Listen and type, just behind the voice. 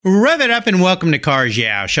Rev it up and welcome to Cars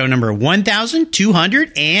Yeah, show number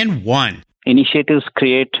 1201. Initiatives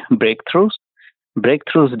create breakthroughs.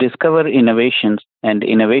 Breakthroughs discover innovations, and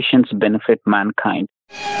innovations benefit mankind.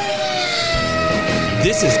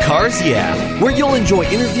 This is Cars Yeah, where you'll enjoy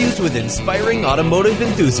interviews with inspiring automotive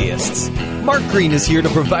enthusiasts. Mark Green is here to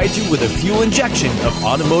provide you with a fuel injection of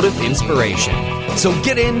automotive inspiration. So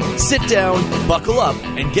get in, sit down, buckle up,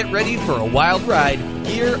 and get ready for a wild ride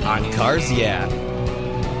here on Cars Yeah.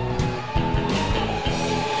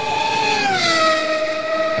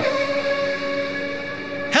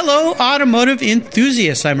 Hello, automotive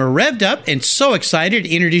enthusiasts. I'm revved up and so excited to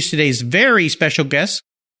introduce today's very special guest,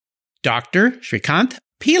 Dr. Srikanth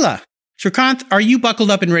Pila. Srikanth, are you buckled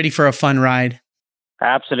up and ready for a fun ride?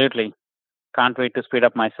 Absolutely. Can't wait to speed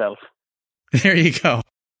up myself. There you go.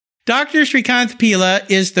 Dr. Srikanth Pila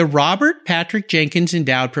is the Robert Patrick Jenkins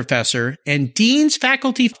Endowed Professor and Dean's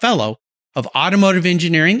Faculty Fellow of Automotive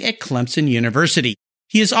Engineering at Clemson University.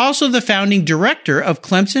 He is also the founding director of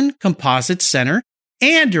Clemson Composites Center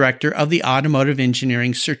and director of the Automotive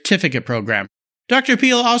Engineering Certificate Program. Dr.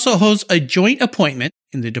 Pila also holds a joint appointment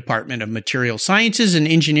in the Department of Material Sciences and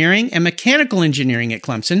Engineering and Mechanical Engineering at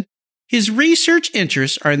Clemson. His research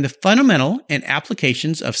interests are in the fundamental and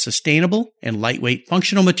applications of sustainable and lightweight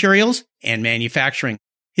functional materials and manufacturing.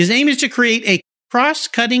 His aim is to create a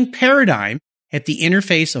cross-cutting paradigm at the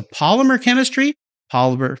interface of polymer chemistry,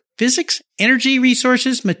 polymer physics, energy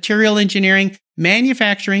resources, material engineering,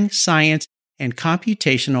 manufacturing, science, and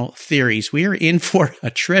computational theories. We are in for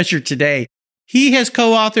a treasure today. He has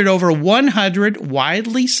co-authored over 100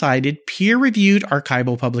 widely cited peer-reviewed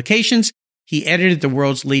archival publications. He edited the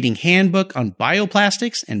world's leading handbook on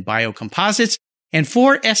bioplastics and biocomposites and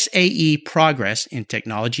 4 SAE Progress in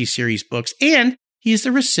Technology series books, and he is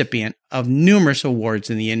the recipient of numerous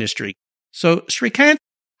awards in the industry. So, Srikanth,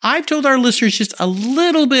 I've told our listeners just a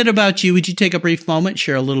little bit about you. Would you take a brief moment,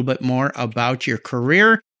 share a little bit more about your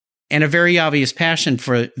career and a very obvious passion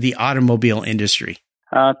for the automobile industry?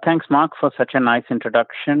 Thanks, Mark, for such a nice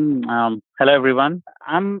introduction. Hello, everyone.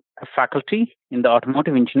 I'm a faculty in the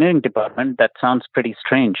Automotive Engineering Department. That sounds pretty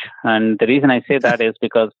strange. And the reason I say that is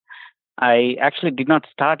because I actually did not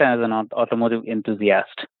start as an automotive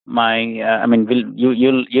enthusiast.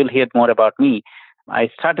 You'll hear more about me. I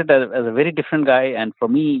started as a very different guy. And for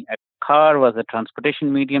me, a car was a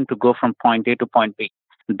transportation medium to go from point A to point B.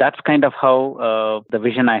 That's kind of how the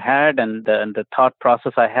vision I had and the thought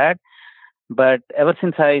process I had. But ever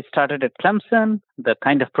since I started at Clemson, the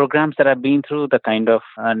kind of programs that I've been through, the kind of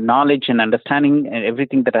knowledge and understanding and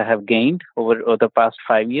everything that I have gained over the past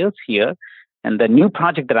 5 years here, and the new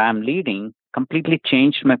project that I'm leading completely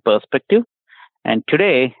changed my perspective. And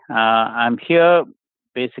today, I'm here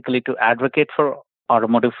basically to advocate for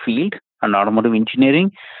automotive field and automotive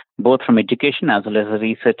engineering, both from education as well as a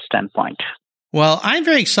research standpoint. Well, I'm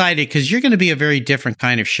very excited because you're going to be a very different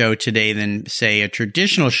kind of show today than, say, a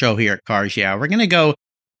traditional show here at Cars Yeah. We're going to go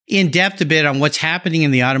in depth a bit on what's happening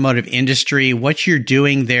in the automotive industry, what you're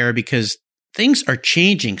doing there, because things are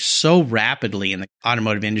changing so rapidly in the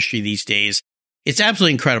automotive industry these days. It's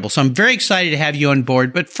absolutely incredible. So I'm very excited to have you on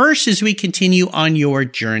board. But first, as we continue on your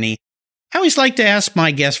journey, I always like to ask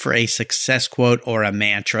my guests for a success quote or a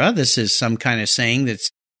mantra. This is some kind of saying that's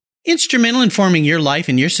instrumental in forming your life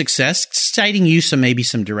and your success, citing you some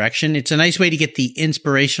direction. It's a nice way to get the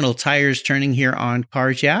inspirational tires turning here on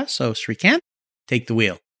Cars Yeah. So, Srikanth, take the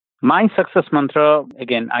wheel. My success mantra,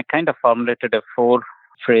 again, I kind of formulated a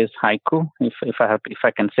 4-phrase haiku, if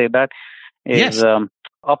I can say that, is yes.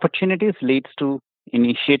 Opportunities leads to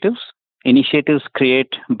initiatives. Initiatives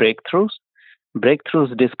create breakthroughs.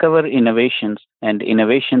 Breakthroughs discover innovations, and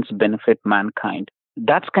innovations benefit mankind.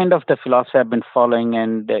 That's kind of the philosophy I've been following,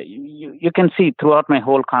 and you can see throughout my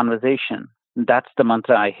whole conversation, that's the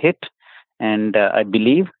mantra I hit, and I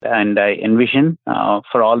believe, and I envision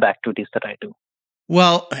for all the activities that I do.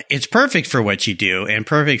 Well, it's perfect for what you do, and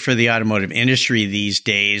perfect for the automotive industry these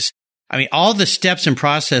days. I mean, all the steps and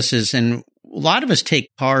processes, and a lot of us take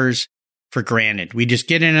cars for granted. We just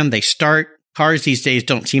get in them, they start. Cars these days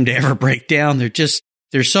don't seem to ever break down.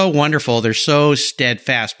 They're so wonderful, they're so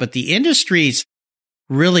steadfast, but the industry's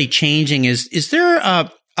really changing. Is there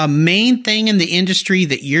a main thing in the industry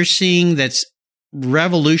that you're seeing that's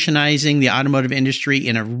revolutionizing the automotive industry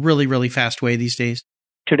in a really, really fast way these days?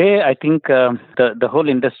 Today, I think the whole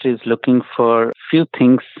industry is looking for few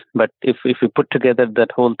things, but if we put together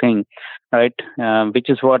that whole thing, right, which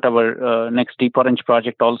is what our next Deep Orange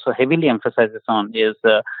project also heavily emphasizes on, is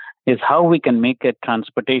how we can make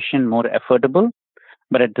transportation more affordable,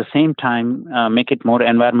 but at the same time make it more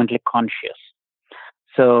environmentally conscious.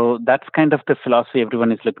 So that's kind of the philosophy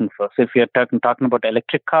everyone is looking for. So if you're talking about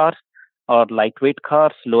electric cars or lightweight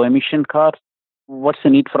cars, low emission cars, what's the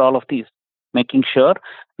need for all of these? Making sure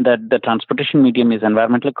that the transportation medium is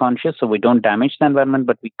environmentally conscious, so we don't damage the environment,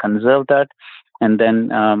 but we conserve that, and then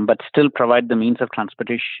but still provide the means of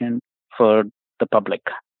transportation for the public.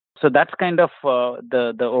 So that's kind of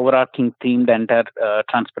the overarching theme the entire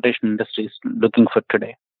transportation industry is looking for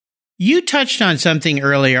today. You touched on something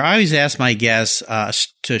earlier. I always ask my guests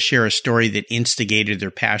to share a story that instigated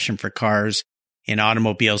their passion for cars and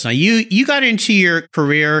automobiles. Now, you got into your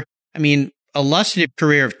career, illustrative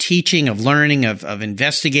career of teaching, of learning, of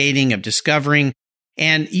investigating, of discovering.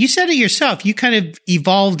 And you said it yourself, you kind of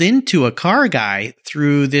evolved into a car guy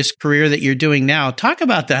through this career that you're doing now. Talk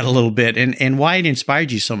about that a little bit and why it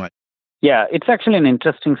inspired you so much. Yeah, it's actually an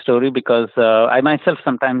interesting story because I myself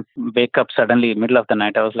sometimes wake up suddenly in the middle of the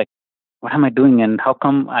night. I was like, what am I doing and how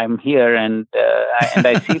come I'm here? And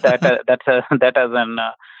I see that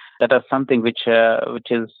as something which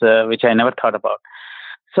I never thought about.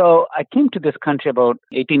 So I came to this country about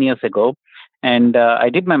 18 years ago, and I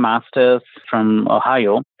did my master's from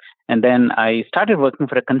Ohio, and then I started working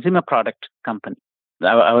for a consumer product company.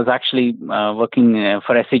 I was actually working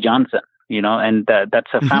for S.C. Johnson, and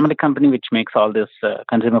that's a family company which makes all this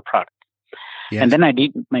consumer products. Yes. And then I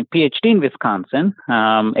did my PhD in Wisconsin.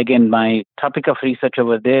 Again, my topic of research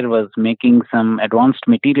over there was making some advanced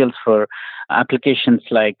materials for applications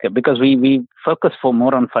because we focus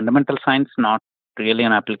more on fundamental science, not really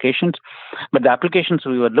on applications. But the applications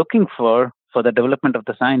we were looking for the development of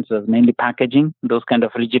the science was mainly packaging, those kind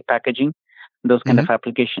of rigid packaging, those kind of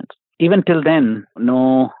applications. Even till then,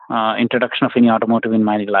 no introduction of any automotive in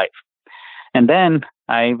my life. And then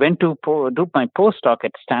I went to do my postdoc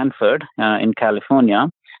at Stanford in California.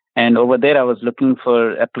 And over there, I was looking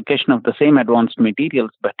for application of the same advanced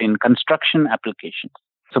materials, but in construction applications.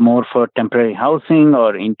 So more for temporary housing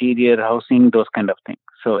or interior housing, those kind of things.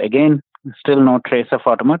 So again, still no trace of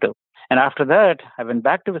automotive. And after that, I went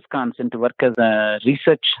back to Wisconsin to work as a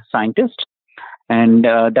research scientist. And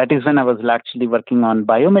that is when I was actually working on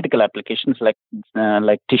biomedical applications like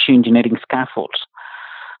tissue engineering scaffolds.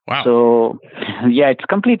 Wow. So, yeah, it's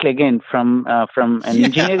completely, again, from an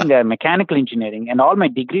engineering, mechanical engineering, and all my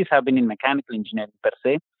degrees have been in mechanical engineering per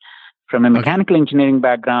se. From a mechanical engineering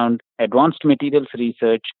background, advanced materials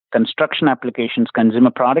research, construction applications,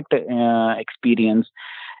 consumer product experience,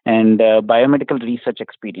 and biomedical research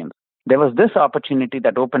experience. There was this opportunity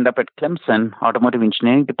that opened up at Clemson Automotive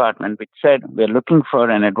Engineering Department, which said, we're looking for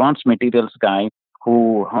an advanced materials guy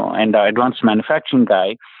and an advanced manufacturing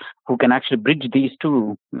guy who can actually bridge these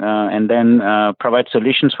two and then provide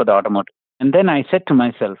solutions for the automotive. And then I said to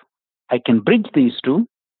myself, I can bridge these two,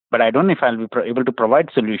 but I don't know if I'll be able to provide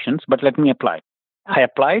solutions, but let me apply. I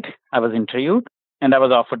applied, I was interviewed, and I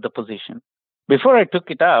was offered the position. Before I took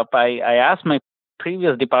it up, I asked my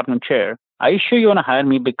previous department chair, are you sure you want to hire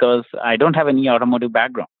me because I don't have any automotive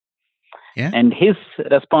background? Yeah. And his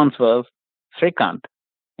response was, Srikanth,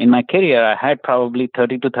 in my career, I had probably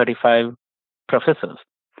 30 to 35 professors.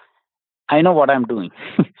 I know what I'm doing.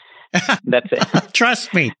 That's it.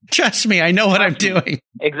 Trust me. I know what I'm doing.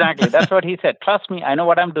 Exactly. That's what he said. Trust me. I know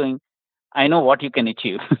what I'm doing. I know what you can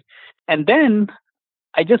achieve. And then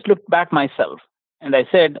I just looked back myself and I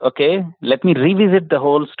said, okay, let me revisit the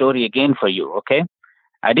whole story again for you. Okay.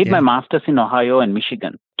 I did my master's in Ohio and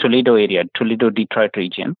Michigan, Toledo area, Toledo, Detroit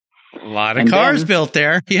region. A lot of cars built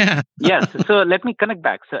there. Yeah. Yes. So let me connect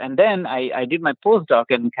back. So, and then I did my postdoc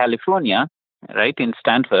in California, right, in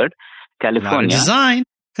Stanford, California. A lot of design.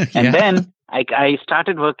 And then I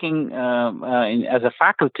started working as a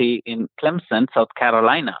faculty in Clemson, South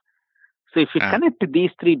Carolina. So if you connect to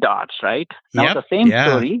these three dots, right, now the same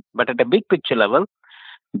story, but at a big picture level,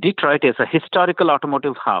 Detroit is a historical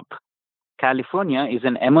automotive hub. California is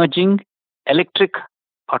an emerging electric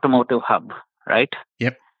automotive hub, right?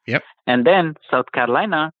 Yep. And then South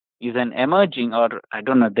Carolina is an emerging, or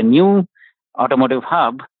the new automotive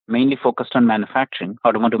hub, mainly focused on manufacturing,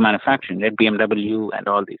 automotive manufacturing, like BMW and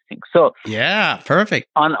all these things. So yeah, perfect.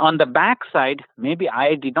 On the backside, maybe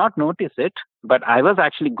I did not notice it, but I was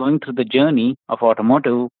actually going through the journey of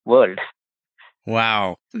automotive world.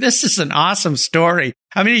 Wow, this is an awesome story.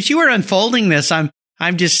 I mean, as you were unfolding this, I'm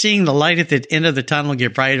just seeing the light at the end of the tunnel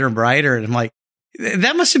get brighter and brighter, and I'm like,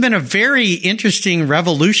 that must have been a very interesting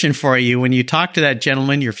revolution for you when you talked to that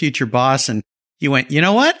gentleman, your future boss, and you went, you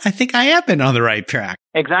know what? I think I have been on the right track.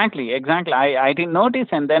 Exactly. I didn't notice.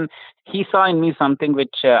 And then he saw in me something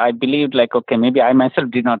which I believed okay, maybe I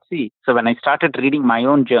myself did not see. So when I started reading my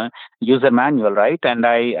own user manual, right? And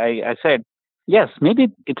I said, Yes, maybe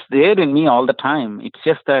it's there in me all the time. It's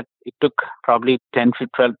just that it took probably 10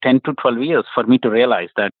 to 12 years for me to realize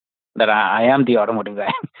that I am the automotive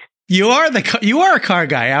guy. You are a car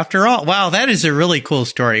guy after all. Wow, that is a really cool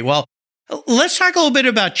story. Well, let's talk a little bit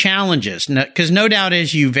about challenges, because no doubt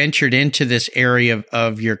as you ventured into this area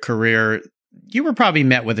of your career, you were probably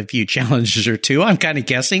met with a few challenges or two. I'm kind of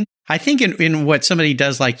guessing. I think in what somebody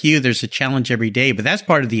does like you, there's a challenge every day, but that's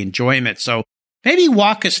part of the enjoyment. So maybe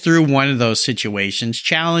walk us through one of those situations,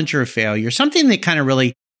 challenge or failure, something that kind of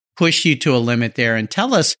really pushed you to a limit there, and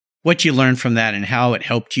tell us what you learned from that and how it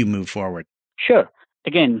helped you move forward. Sure.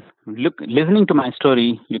 Again, listening to my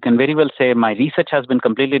story, you can very well say my research has been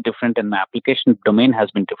completely different and my application domain has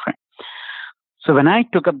been different. So when I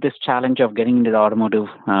took up this challenge of getting into the automotive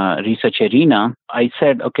research arena, I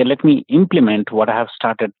said, okay, let me implement what I have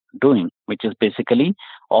started doing, which is basically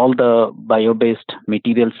all the bio-based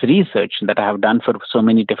materials research that I have done for so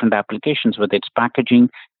many different applications, whether it's packaging,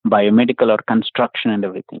 biomedical, or construction and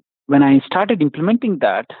everything. When I started implementing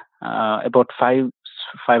that about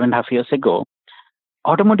 5.5 years ago,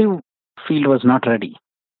 automotive field was not ready.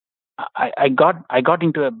 I got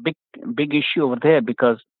into a big issue over there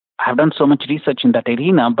because I've done so much research in that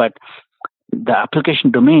arena, but the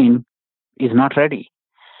application domain is not ready.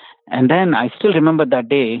 And then I still remember that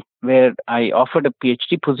day where I offered a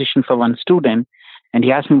PhD position for one student, and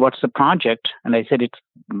he asked me, what's the project? And I said, it's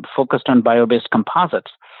focused on bio-based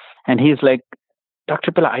composites. And he's like,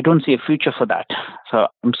 Dr. Pilla, I don't see a future for that. So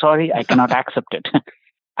I'm sorry, I cannot accept it.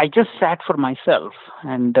 I just sat for myself,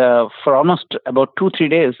 and for almost about 2-3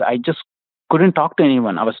 days, I just couldn't talk to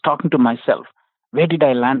anyone. I was talking to myself. Where did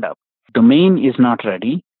I land up? Domain is not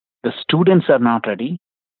ready. The students are not ready.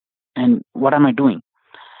 And what am I doing?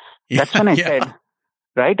 That's when I said,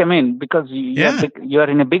 right? I mean, because you are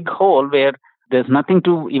in a big hole where there's nothing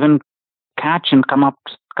to even catch and come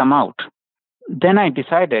out. Then I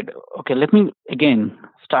decided, okay, let me again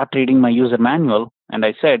start reading my user manual. And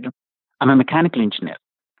I said, I'm a mechanical engineer.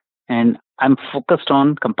 And I'm focused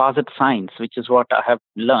on composite science, which is what I have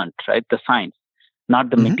learned, right? The science, not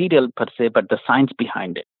the material per se, but the science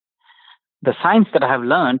behind it. The science that I have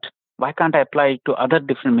learned, why can't I apply it to other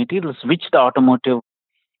different materials, which the automotive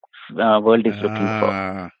world is looking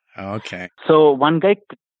for? Okay. So one guy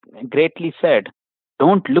greatly said,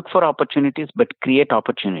 don't look for opportunities, but create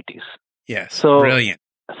opportunities. Yes, so brilliant.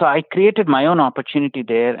 So I created my own opportunity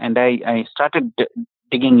there, and I started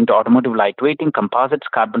digging into automotive lightweighting, composites,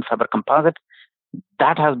 carbon fiber composites.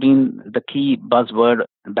 That has been the key buzzword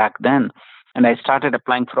back then. And I started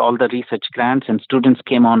applying for all the research grants, and students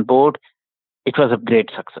came on board. It was a great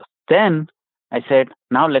success. Then I said,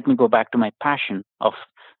 now let me go back to my passion of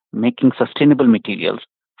making sustainable materials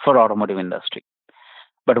for automotive industry.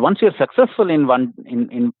 But once you're successful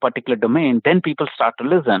in particular domain, then people start to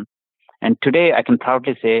listen. And today I can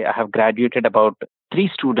proudly say I have graduated about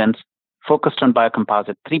 3 students focused on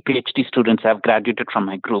biocomposite. 3 PhD students have graduated from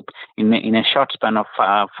my group in a short span of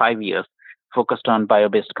 5 years, focused on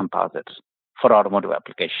bio-based composites for automotive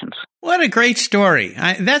applications. What a great story.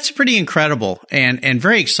 That's pretty incredible and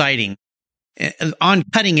very exciting. On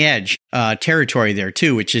cutting edge territory there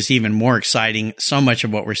too, which is even more exciting. So much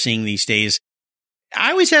of what we're seeing these days.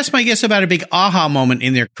 I always ask my guests about a big aha moment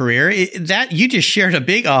in their career. That you just shared a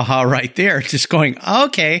big aha right there. Just going,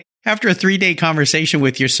 okay, after a 3-day conversation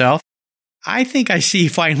with yourself, I think I see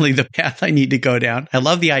finally the path I need to go down. I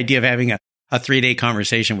love the idea of having a 3-day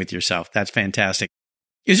conversation with yourself. That's fantastic.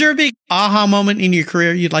 Is there a big aha moment in your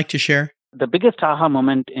career you'd like to share? The biggest aha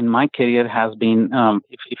moment in my career has been,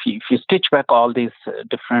 if you stitch back all these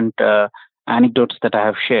different anecdotes that I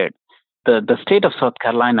have shared, the state of South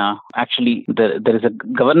Carolina, actually, there is a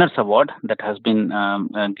governor's award that has been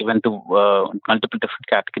given to multiple different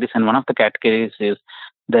categories. And one of the categories is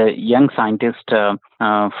the Young Scientist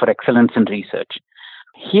for Excellence in Research.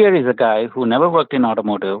 Here is a guy who never worked in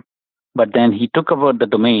automotive, but then he took over the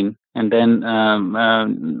domain and then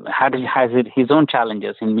has his own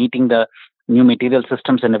challenges in meeting the new material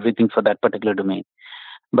systems and everything for that particular domain.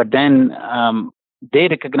 But then they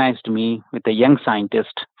recognized me with a Young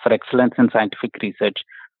Scientist for Excellence in Scientific Research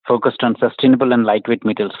focused on sustainable and lightweight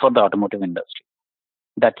materials for the automotive industry.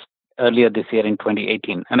 That's earlier this year in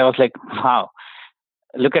 2018. And I was like, wow,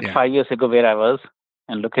 look at 5 years ago where I was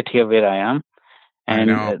and look at here where I am.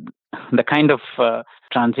 And the kind of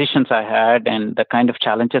transitions I had and the kind of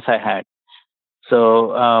challenges I had.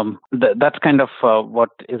 So that's kind of what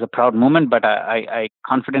is a proud moment. But I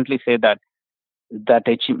confidently say that the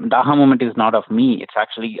aha moment is not of me. It's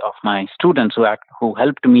actually of my students who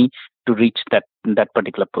helped me to reach that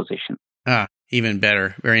particular position. Even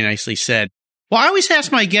better. Very nicely said. Well, I always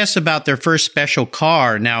ask my guests about their first special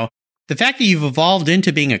car. Now, the fact that you've evolved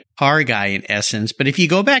into being a car guy in essence. But if you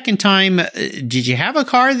go back in time, did you have a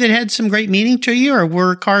car that had some great meaning to you, or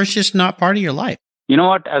were cars just not part of your life? You know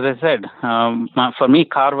what? As I said, for me,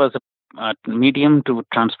 car was a medium to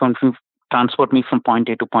transport me from point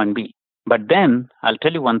A to point B. But then I'll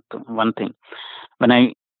tell you one thing. When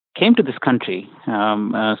I came to this country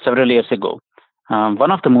several years ago,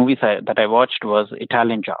 one of the movies that I watched was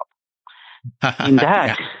Italian Job. In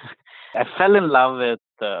that, I fell in love with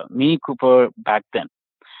Mini Cooper back then.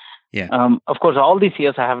 Yeah. Of course, all these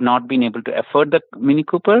years I have not been able to afford the Mini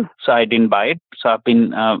Cooper, so I didn't buy it. So I've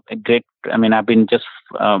been I've been just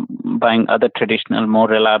buying other traditional, more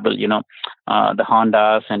reliable, the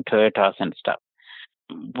Hondas and Toyotas and stuff.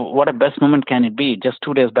 What a best moment can it be? Just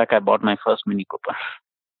 2 days back, I bought my first Mini Cooper.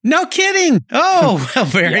 No kidding. Oh, well,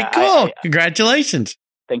 very cool. Congratulations.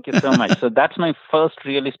 Thank you so much. So that's my first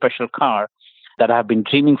really special car that I've been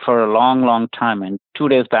dreaming for a long, long time. And 2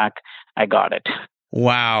 days back, I got it.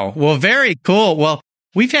 Wow. Well, very cool. Well,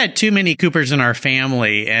 we've had too many Coopers in our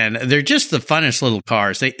family, and they're just the funnest little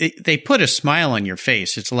cars. They put a smile on your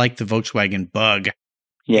face. It's like the Volkswagen Bug.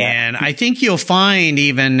 Yeah. And I think you'll find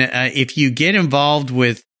even if you get involved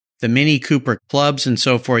with the Mini Cooper clubs and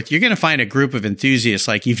so forth, you're going to find a group of enthusiasts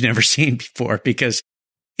like you've never seen before, because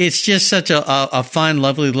it's just such a fun,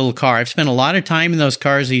 lovely little car. I've spent a lot of time in those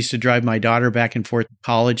cars. I used to drive my daughter back and forth to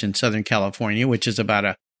college in Southern California, which is about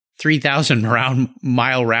a 3,000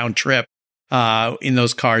 mile round trip in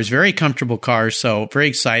those cars. Very comfortable cars. So very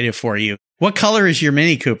excited for you. What color is your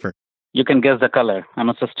Mini Cooper? You can guess the color. I'm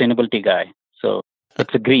a sustainability guy. So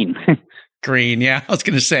it's a green. Green. Yeah. I was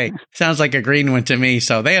going to say, sounds like a green one to me.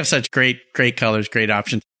 So they have such great colors, great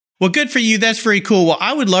options. Well, good for you. That's very cool. Well,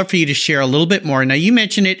 I would love for you to share a little bit more. Now, you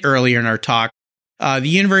mentioned it earlier in our talk, the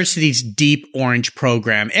university's Deep Orange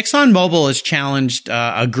program. ExxonMobil has challenged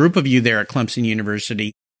a group of you there at Clemson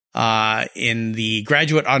University in the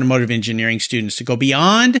graduate automotive engineering students to go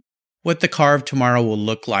beyond what the car of tomorrow will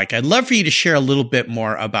look like. I'd love for you to share a little bit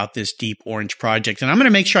more about this Deep Orange project. And I'm going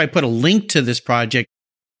to make sure I put a link to this project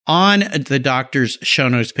on the doctor's show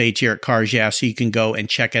notes page here at Cars Yeah, so you can go and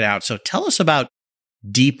check it out. So tell us about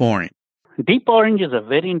Deep Orange. Deep Orange is a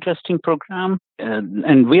very interesting program,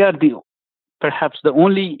 and we are perhaps the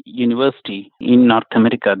only university in North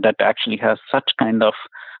America that actually has such kind of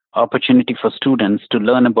opportunity for students to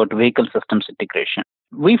learn about vehicle systems integration.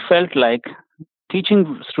 We felt like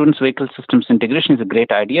teaching students vehicle systems integration is a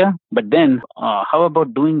great idea, but then how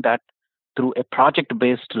about doing that through a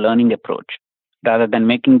project-based learning approach, rather than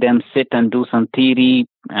making them sit and do some theory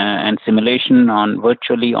and simulation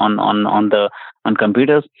virtually on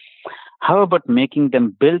computers? How about making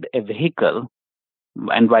them build a vehicle,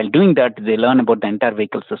 and while doing that, they learn about the entire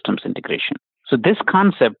vehicle systems integration? So this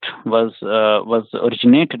concept was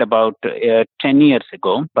originated about 10 years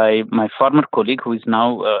ago by my former colleague, who is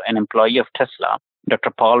now an employee of Tesla,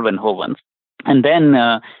 Dr. Paul Van Hovens. And then,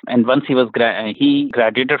 and once he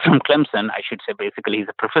graduated from Clemson, I should say, basically he's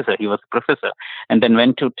a professor. He was a professor, and then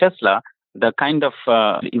went to Tesla. The kind of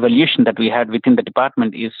evolution that we had within the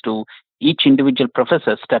department is to each individual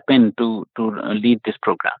professor step in to lead this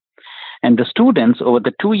program. And the students, over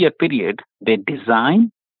the 2-year period, they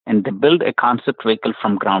design and they build a concept vehicle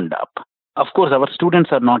from ground up. Of course, our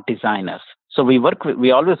students are not designers. So we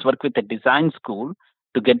always work with a design school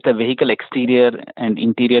to get the vehicle exterior and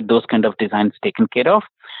interior, those kind of designs taken care of.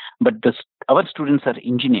 But our students are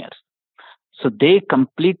engineers. So they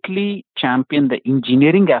completely champion the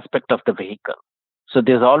engineering aspect of the vehicle. So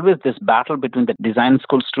there's always this battle between the design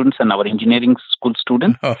school students and our engineering school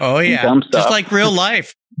students. Oh yeah, just like real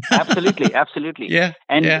life. Absolutely. Yeah.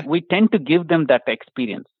 And we tend to give them that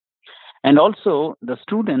experience. And also the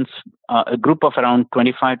students, a group of around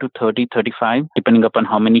 25 to 35, depending upon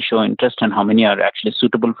how many show interest and how many are actually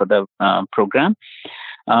suitable for the program,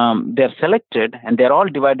 they're selected, and they're all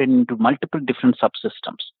divided into multiple different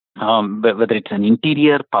subsystems, whether it's an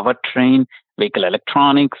interior, powertrain, vehicle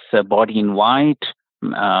electronics, body in white,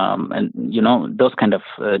 and those kind of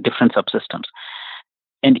different subsystems.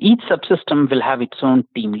 And each subsystem will have its own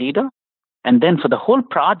team leader. And then for the whole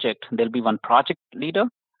project, there'll be one project leader.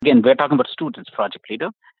 Again, we're talking about students, project leader,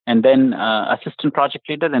 and then assistant project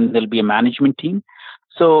leader, and there'll be a management team.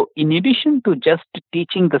 So in addition to just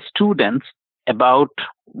teaching the students about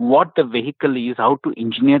what the vehicle is, how to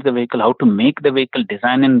engineer the vehicle, how to make the vehicle,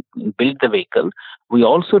 design and build the vehicle, we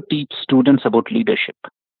also teach students about leadership.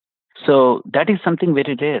 So that is something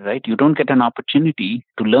very rare, right? You don't get an opportunity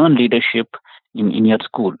to learn leadership in your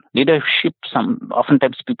school. Leadership,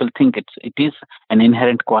 oftentimes people think it is an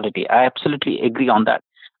inherent quality. I absolutely agree on that.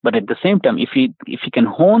 But at the same time, if you can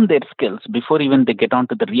hone their skills before even they get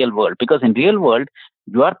onto the real world, because in real world,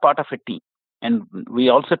 you are part of a team. And we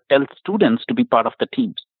also tell students to be part of the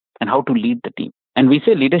teams and how to lead the team. And we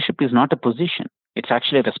say leadership is not a position. It's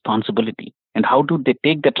actually a responsibility. And how do they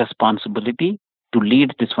take that responsibility to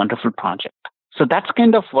lead this wonderful project? So that's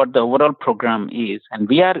kind of what the overall program is. And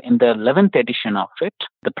we are in the 11th edition of it.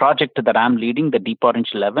 The project that I'm leading, the Deep Orange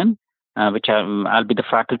 11, which I'll be the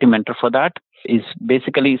faculty mentor for that, is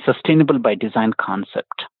basically sustainable by design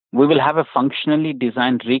concept. We will have a functionally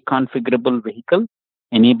designed reconfigurable vehicle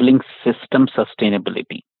enabling system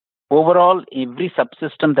sustainability. Overall, every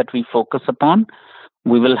subsystem that we focus upon,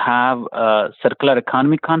 we will have a circular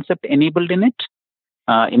economy concept enabled in it,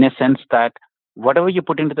 in a sense that whatever you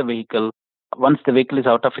put into the vehicle, once the vehicle is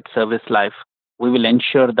out of its service life, we will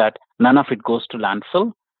ensure that none of it goes to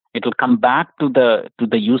landfill. It will come back to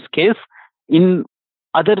the use case in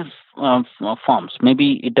other forms.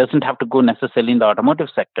 Maybe it doesn't have to go necessarily in the automotive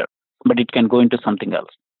sector, but it can go into something else.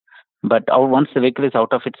 But once the vehicle is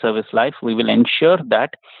out of its service life, we will ensure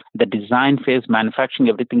that the design phase, manufacturing,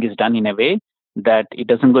 everything is done in a way that it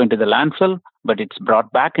doesn't go into the landfill, but it's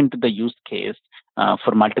brought back into the use case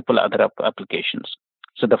for multiple other applications.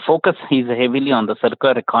 So the focus is heavily on the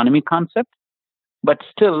circular economy concept, but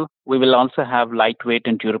still we will also have lightweight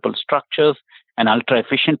and durable structures, an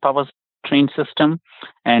ultra-efficient powertrain system,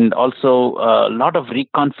 and also a lot of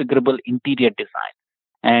reconfigurable interior design.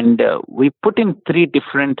 And we put in 3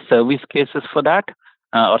 different service cases for that,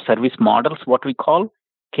 or service models, what we call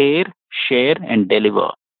care, share, and deliver.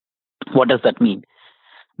 What does that mean?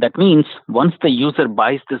 That means once the user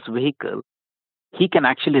buys this vehicle, he can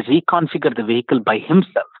actually reconfigure the vehicle by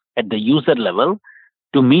himself at the user level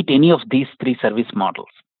to meet any of these 3 service models.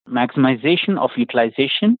 Maximization of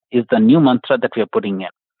utilization is the new mantra that we are putting in.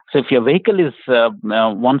 So if your vehicle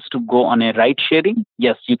wants to go on a ride sharing,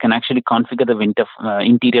 yes, you can actually configure the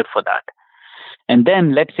interior for that. And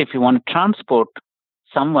then let's say if you want to transport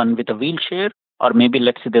someone with a wheelchair, or maybe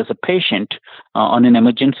let's say there's a patient on an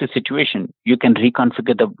emergency situation, you can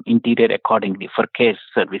reconfigure the interior accordingly for care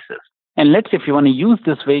services. And let's say if you want to use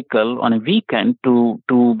this vehicle on a weekend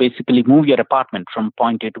to basically move your apartment from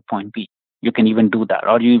point A to point B, you can even do that.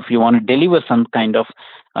 Or if you want to deliver some kind of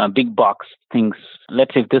big box things,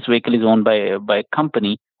 let's say if this vehicle is owned by a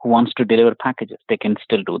company who wants to deliver packages, they can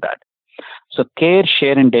still do that. So care,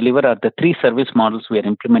 share, and deliver are the 3 service models we are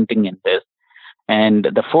implementing in this. And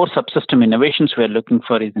the 4 subsystem innovations we are looking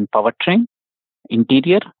for is in powertrain,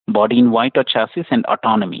 interior, body in white or chassis, and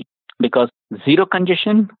autonomy. Because zero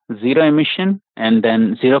congestion, zero emission, and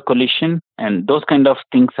then zero collision, and those kind of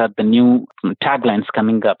things are the new taglines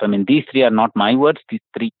coming up. I mean, these 3 are not my words. These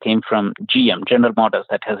 3 came from GM, General Motors,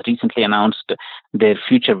 that has recently announced their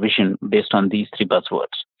future vision based on these 3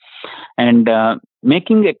 buzzwords. And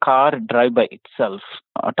making a car drive by itself,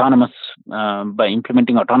 autonomous, by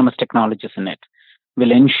implementing autonomous technologies in it,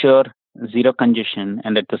 will ensure zero congestion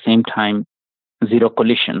and at the same time, zero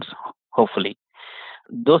collisions, hopefully.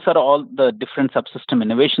 Those are all the different subsystem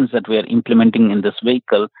innovations that we are implementing in this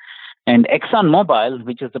vehicle. And ExxonMobil,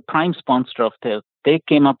 which is the prime sponsor of this, they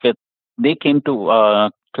came to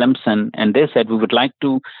Clemson and they said, we would like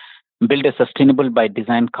to build a sustainable by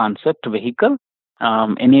design concept vehicle,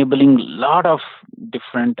 enabling a lot of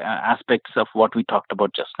different aspects of what we talked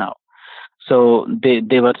about just now. So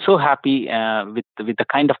they were so happy with the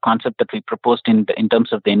kind of concept that we proposed in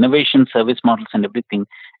terms of the innovation, service models, and everything.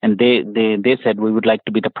 And they said we would like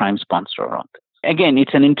to be the prime sponsor around this. Again,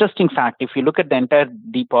 it's an interesting fact. If you look at the entire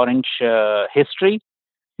Deep Orange history,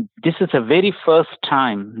 this is the very first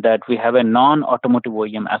time that we have a non-automotive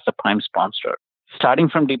OEM as a prime sponsor. Starting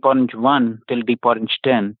from Deep Orange 1 till Deep Orange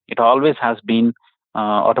 10, it always has been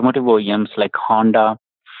automotive OEMs like Honda,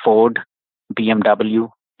 Ford, BMW,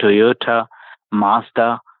 Toyota,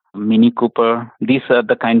 Mazda, Mini Cooper. These are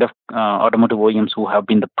the kind of automotive OEMs who have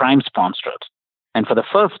been the prime sponsors. And for the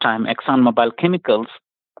first time, ExxonMobil Chemicals,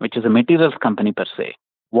 which is a materials company per se,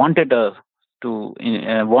 wanted to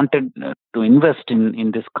invest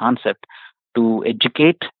in this concept to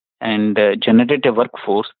educate and generate a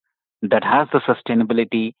workforce that has the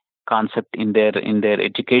sustainability concept in their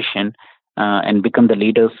education and become the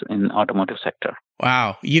leaders in automotive sector.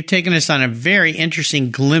 Wow. You've taken us on a very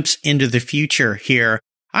interesting glimpse into the future here.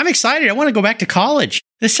 I'm excited. I want to go back to college.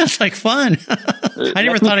 This sounds like fun. I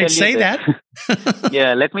never thought I'd say that.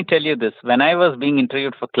 Yeah, let me tell you this. When I was being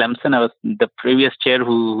interviewed for Clemson, I was the previous chair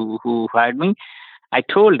who hired me. I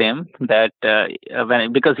told him that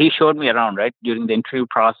because he showed me around, right, during the interview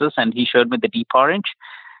process, and he showed me the Deep Orange.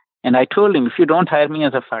 And I told him, if you don't hire me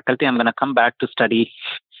as a faculty, I'm going to come back to study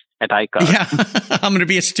at iCar. Yeah, I'm going to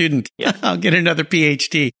be a student. Yeah. I'll get another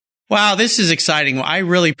PhD. Wow, this is exciting. Well, I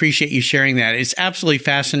really appreciate you sharing that. It's absolutely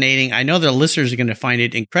fascinating. I know the listeners are going to find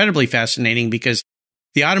it incredibly fascinating because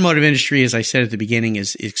the automotive industry, as I said at the beginning,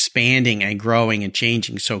 is expanding and growing and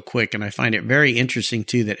changing so quick. And I find it very interesting,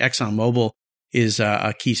 too, that ExxonMobil is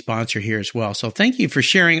a key sponsor here as well. So thank you for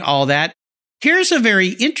sharing all that. Here's a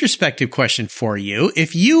very introspective question for you.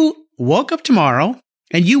 If you woke up tomorrow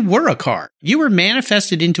and you were a car, you were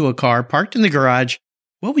manifested into a car parked in the garage,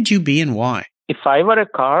 what would you be and why? If I were a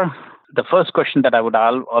car, the first question that I would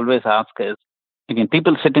always ask is, again,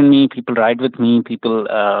 people sit in me, people ride with me, people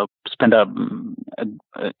spend a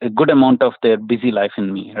good amount of their busy life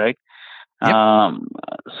in me, right? Yep.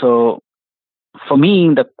 So for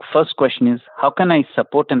me, the first question is, how can I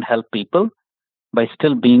support and help people by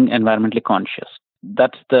still being environmentally conscious?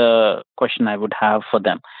 That's the question I would have for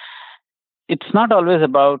them. It's not always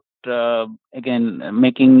about again,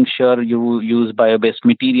 making sure you use bio-based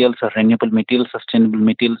materials or renewable materials, sustainable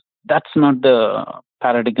materials. That's not the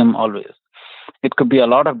paradigm always. It could be a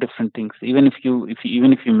lot of different things. Even if you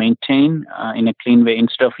maintain in a clean way,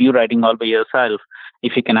 instead of you riding all by yourself,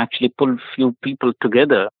 if you can actually pull few people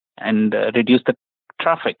together and reduce the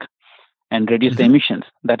traffic and reduce the emissions,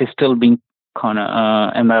 that is still being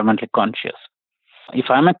environmentally conscious. If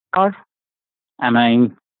I'm a car, am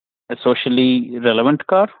I a socially relevant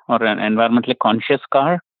car or an environmentally conscious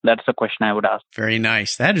car? That's the question I would ask. Very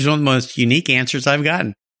nice. That is one of the most unique answers I've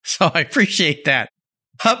gotten. So I appreciate that.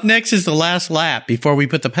 Up next is the last lap before we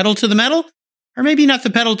put the pedal to the metal, or maybe not the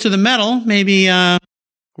pedal to the metal. Maybe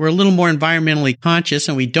we're a little more environmentally conscious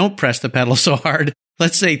and we don't press the pedal so hard.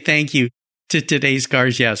 Let's say thank you to today's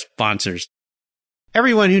Cars Yeah sponsors.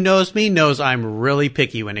 Everyone who knows me knows I'm really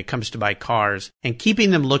picky when it comes to my cars and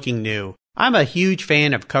keeping them looking new. I'm a huge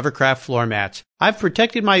fan of Covercraft floor mats. I've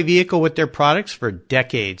protected my vehicle with their products for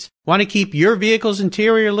decades. Want to keep your vehicle's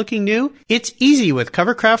interior looking new? It's easy with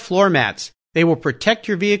Covercraft floor mats. They will protect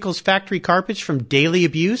your vehicle's factory carpets from daily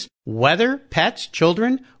abuse, weather, pets,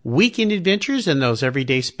 children, weekend adventures, and those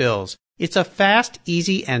everyday spills. It's a fast,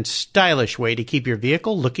 easy, and stylish way to keep your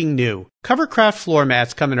vehicle looking new. Covercraft floor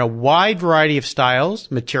mats come in a wide variety of styles,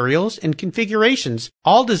 materials, and configurations,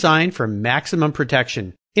 all designed for maximum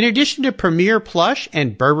protection. In addition to Premier Plush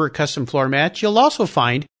and Berber custom floor mats, you'll also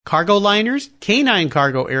find cargo liners, canine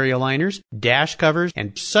cargo area liners, dash covers,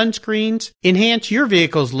 and sunscreens. Enhance your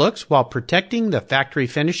vehicle's looks while protecting the factory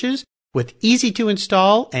finishes with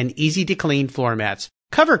easy-to-install and easy-to-clean floor mats.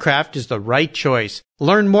 Covercraft is the right choice.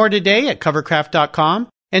 Learn more today at covercraft.com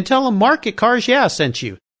and tell them Mark at Cars Yeah sent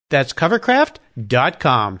you. That's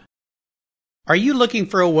covercraft.com. Are you looking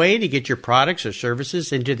for a way to get your products or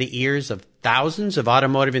services into the ears of thousands of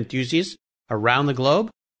automotive enthusiasts around the globe?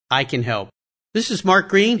 I can help. This is Mark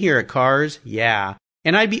Green here at Cars Yeah,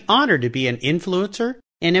 and I'd be honored to be an influencer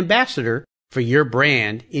and ambassador for your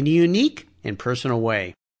brand in a unique and personal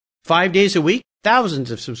way. 5 days a week,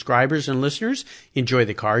 thousands of subscribers and listeners enjoy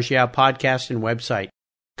the Cars Yeah podcast and website.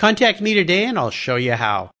 Contact me today and I'll show you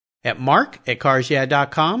how at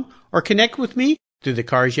mark@carsyeah.com or connect with me through the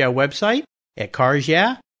Cars Yeah website at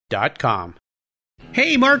carsyeah.com.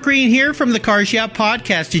 Hey, Mark Green here from the Cars Yeah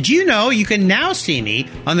podcast. Did you know you can now see me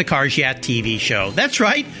on the Cars Yeah TV show? That's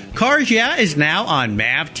right. Cars Yeah is now on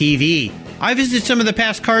MAV TV. I visit some of the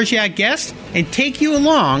past Cars Yeah guests and take you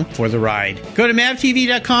along for the ride. Go to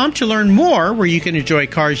mavtv.com to learn more where you can enjoy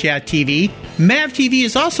Cars Yeah TV. MAV TV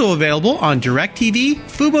is also available on DirecTV,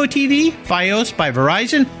 Fubo TV, Fios by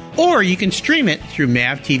Verizon, or you can stream it through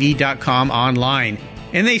mavtv.com online.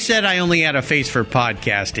 And they said I only had a face for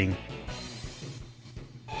podcasting.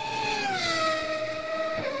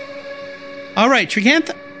 All right,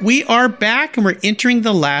 Srikanth, we are back and we're entering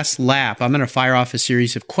the last lap. I'm going to fire off a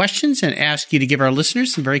series of questions and ask you to give our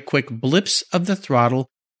listeners some very quick blips of the throttle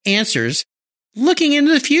answers. Looking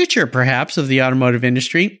into the future, perhaps, of the automotive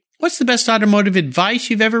industry, what's the best automotive advice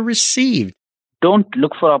you've ever received? Don't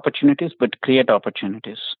look for opportunities, but create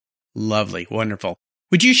opportunities. Lovely. Wonderful.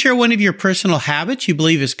 Would you share one of your personal habits you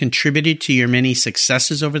believe has contributed to your many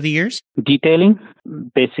successes over the years? Detailing.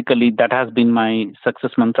 Basically, that has been my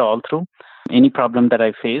success mantra all through. Any problem that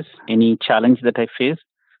I face, any challenge that I face,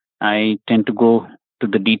 I tend to go to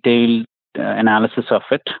the detailed analysis of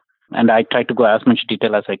it. And I try to go as much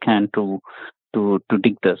detail as I can to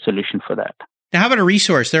dig the solution for that. Now, how about a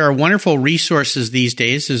resource? There are wonderful resources these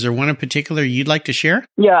days. Is there one in particular you'd like to share?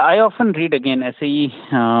 Yeah, I often read, again, SAE,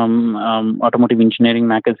 Automotive Engineering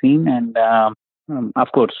magazine. And of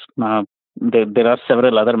course, there are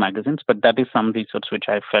several other magazines, but that is some resource which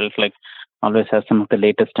I felt like always has some of the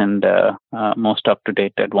latest and most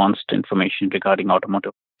up-to-date advanced information regarding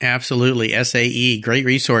automotive. Absolutely. SAE, great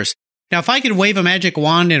resource. Now, if I could wave a magic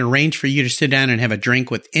wand and arrange for you to sit down and have a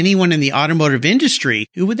drink with anyone in the automotive industry,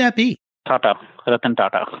 who would that be? Tata, Ratan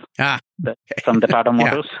Tata. From the Tata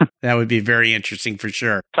Motors. Yeah, that would be very interesting for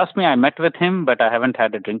sure. Trust me, I met with him, but I haven't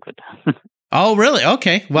had a drink with him. Oh, really?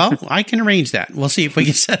 Okay. Well, I can arrange that. We'll see if we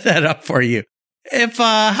can set that up for you.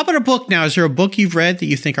 How about a book now? Is there a book you've read that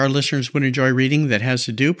you think our listeners would enjoy reading that has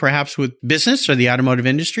to do perhaps with business or the automotive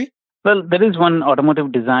industry? Well, there is one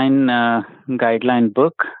automotive design guideline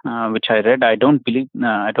book, which I read. I don't believe,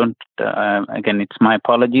 again, it's my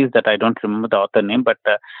apologies that I don't remember the author name, but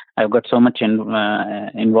I've got so much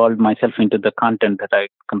involved myself into the content that I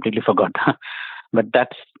completely forgot. But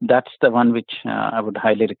that's the one which I would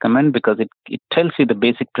highly recommend because it tells you the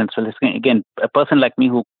basic principles. Again, a person like me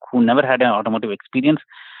who never had an automotive experience,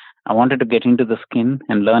 I wanted to get into the skin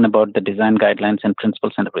and learn about the design guidelines and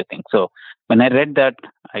principles and everything. So when I read that,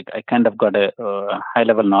 I kind of got a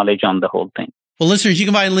high-level knowledge on the whole thing. Well, listeners, you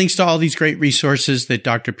can find links to all these great resources that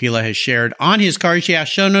Dr. Pila has shared on his Cars Yeah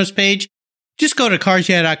show notes page. Just go to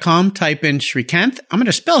carsyeah.com, type in Srikanth. I'm going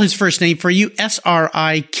to spell his first name for you,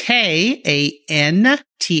 Srikanth,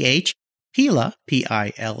 Pila,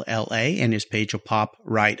 Pilla, and his page will pop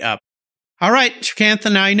right up. All right,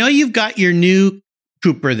 Srikanth, now I know you've got your new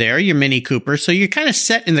Cooper there, your Mini Cooper, so you're kind of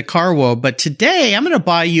set in the car world, but today I'm going to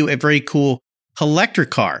buy you a very cool collector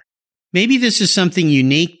car. Maybe this is something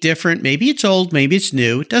unique, different, maybe it's old, maybe it's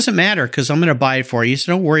new. It doesn't matter because I'm going to buy it for you,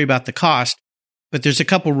 so don't worry about the cost. But there's a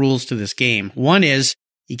couple rules to this game. One is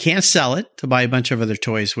you can't sell it to buy a bunch of other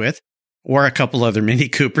toys with or a couple other Mini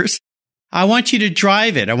Coopers. I want you to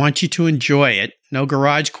drive it. I want you to enjoy it. No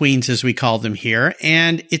garage queens, as we call them here.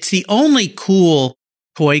 And it's the only cool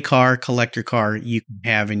toy car, collector car you can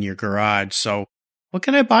have in your garage. So what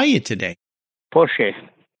can I buy you today? Porsche.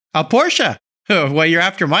 A Porsche. Oh, well, you're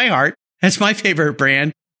after my heart. That's my favorite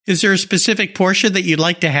brand. Is there a specific Porsche that you'd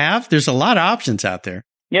like to have? There's a lot of options out there.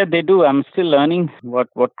 Yeah, they do. I'm still learning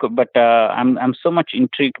but I'm so much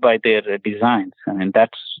intrigued by their designs. I mean,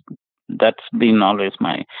 that's been always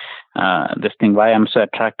my this thing. Why I'm so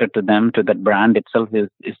attracted to them, to that brand itself, is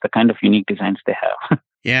the kind of unique designs they have.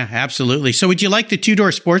 Yeah, absolutely. So, would you like the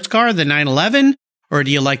 2-door sports car, the 911, or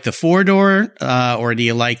do you like the 4-door, or do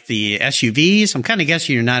you like the SUVs? I'm kind of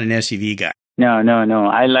guessing you're not an SUV guy. No.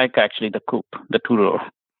 I like actually the coupe, the 2-door.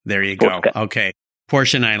 There you go. Car. Okay,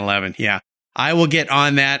 Porsche 911. Yeah. I will get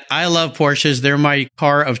on that. I love Porsches. They're my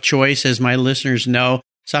car of choice, as my listeners know.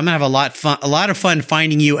 So I'm going to have a lot of fun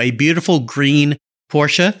finding you a beautiful green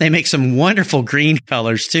Porsche. They make some wonderful green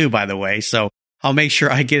colors too, by the way. So I'll make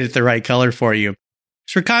sure I get it the right color for you.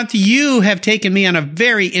 Srikanth, you have taken me on a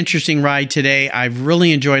very interesting ride today. I've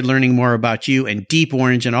really enjoyed learning more about you and Deep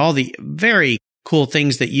Orange and all the very cool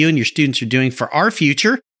things that you and your students are doing for our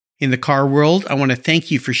future in the car world. I want to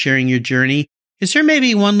thank you for sharing your journey. Is there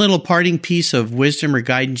maybe one little parting piece of wisdom or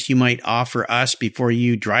guidance you might offer us before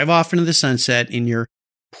you drive off into the sunset in your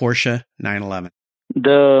Porsche 911?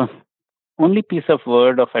 The only piece of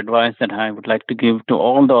word of advice that I would like to give to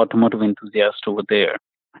all the automotive enthusiasts over there,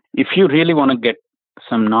 if you really want to get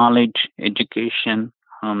some knowledge, education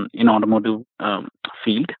in automotive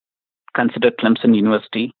field, consider Clemson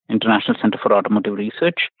University International Center for Automotive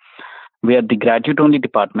Research. We are the graduate-only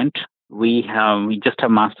department. We just have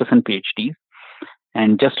masters and PhDs.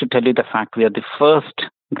 And just to tell you the fact, we are the first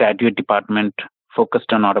graduate department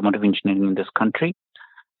focused on automotive engineering in this country.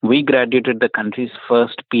 We graduated the country's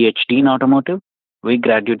first PhD in automotive. We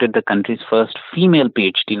graduated the country's first female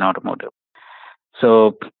PhD in automotive.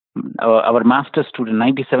 So our master's students,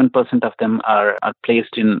 97% of them are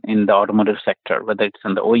placed in the automotive sector, whether it's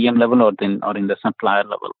on the OEM level or in the supplier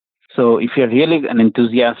level. So if you're really an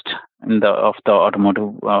enthusiast of the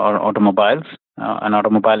automotive or automobiles, an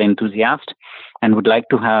automobile enthusiast, and would like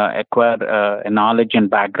to acquire a knowledge and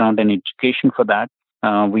background and education for that,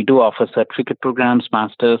 we do offer certificate programs,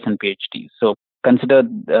 masters, and PhDs. So consider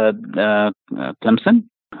Clemson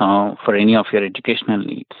for any of your educational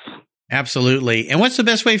needs. Absolutely. And what's the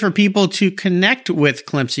best way for people to connect with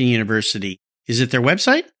Clemson University? Is it their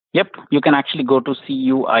website? Yep. You can actually go to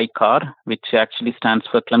CUICAR, which actually stands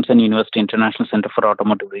for Clemson University International Center for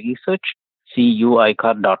Automotive Research,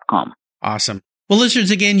 CUICAR.com. Awesome. Well,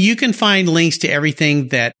 listeners, again, you can find links to everything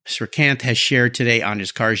that Srikanth has shared today on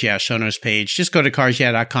his Cars Yeah show notes page. Just go to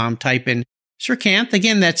carsyeah.com, type in Srikanth.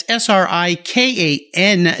 Again, that's Srikanth,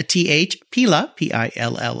 Pilla,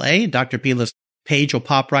 Pilla. Dr. Pila's page will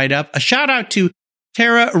pop right up. A shout out to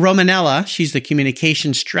Tara Romanella. She's the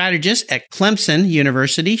communication strategist at Clemson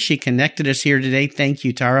University. She connected us here today. Thank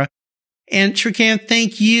you, Tara. And Srikanth,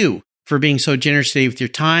 thank you for being so generous today with your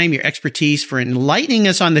time, your expertise, for enlightening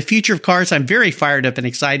us on the future of cars. I'm very fired up and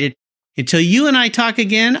excited. Until you and I talk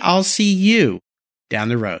again, I'll see you down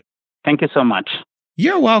the road. Thank you so much.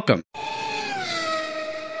 You're welcome.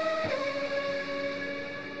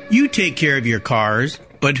 You take care of your cars,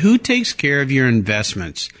 but who takes care of your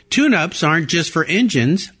investments? Tune-ups aren't just for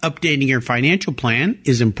engines. Updating your financial plan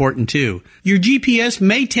is important too. Your GPS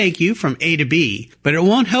may take you from A to B, but it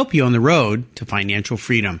won't help you on the road to financial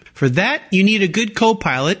freedom. For that, you need a good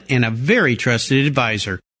co-pilot and a very trusted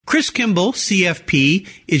advisor. Chris Kimball, CFP,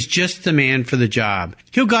 is just the man for the job.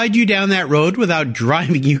 He'll guide you down that road without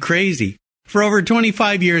driving you crazy. For over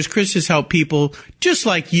 25 years, Chris has helped people just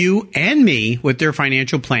like you and me with their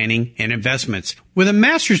financial planning and investments. With a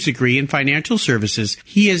master's degree in financial services,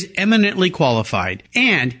 he is eminently qualified.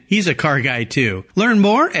 And he's a car guy too. Learn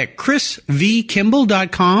more at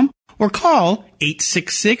chrisvkimball.com or call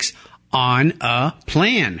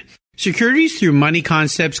 866-ON-A-PLAN. Securities through Money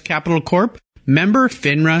Concepts Capital Corp. Member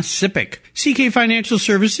FINRA SIPC. CK Financial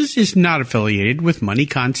Services is not affiliated with Money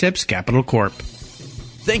Concepts Capital Corp.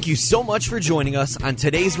 Thank you so much for joining us on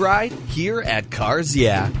today's ride here at Cars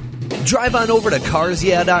Yeah. Drive on over to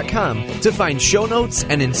carsyeah.com to find show notes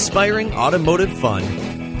and inspiring automotive fun.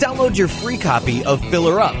 Download your free copy of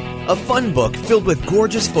Filler Up, a fun book filled with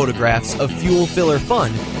gorgeous photographs of fuel filler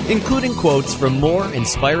fun, including quotes from more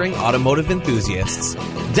inspiring automotive enthusiasts.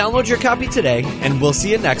 Download your copy today, and we'll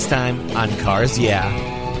see you next time on Cars Yeah.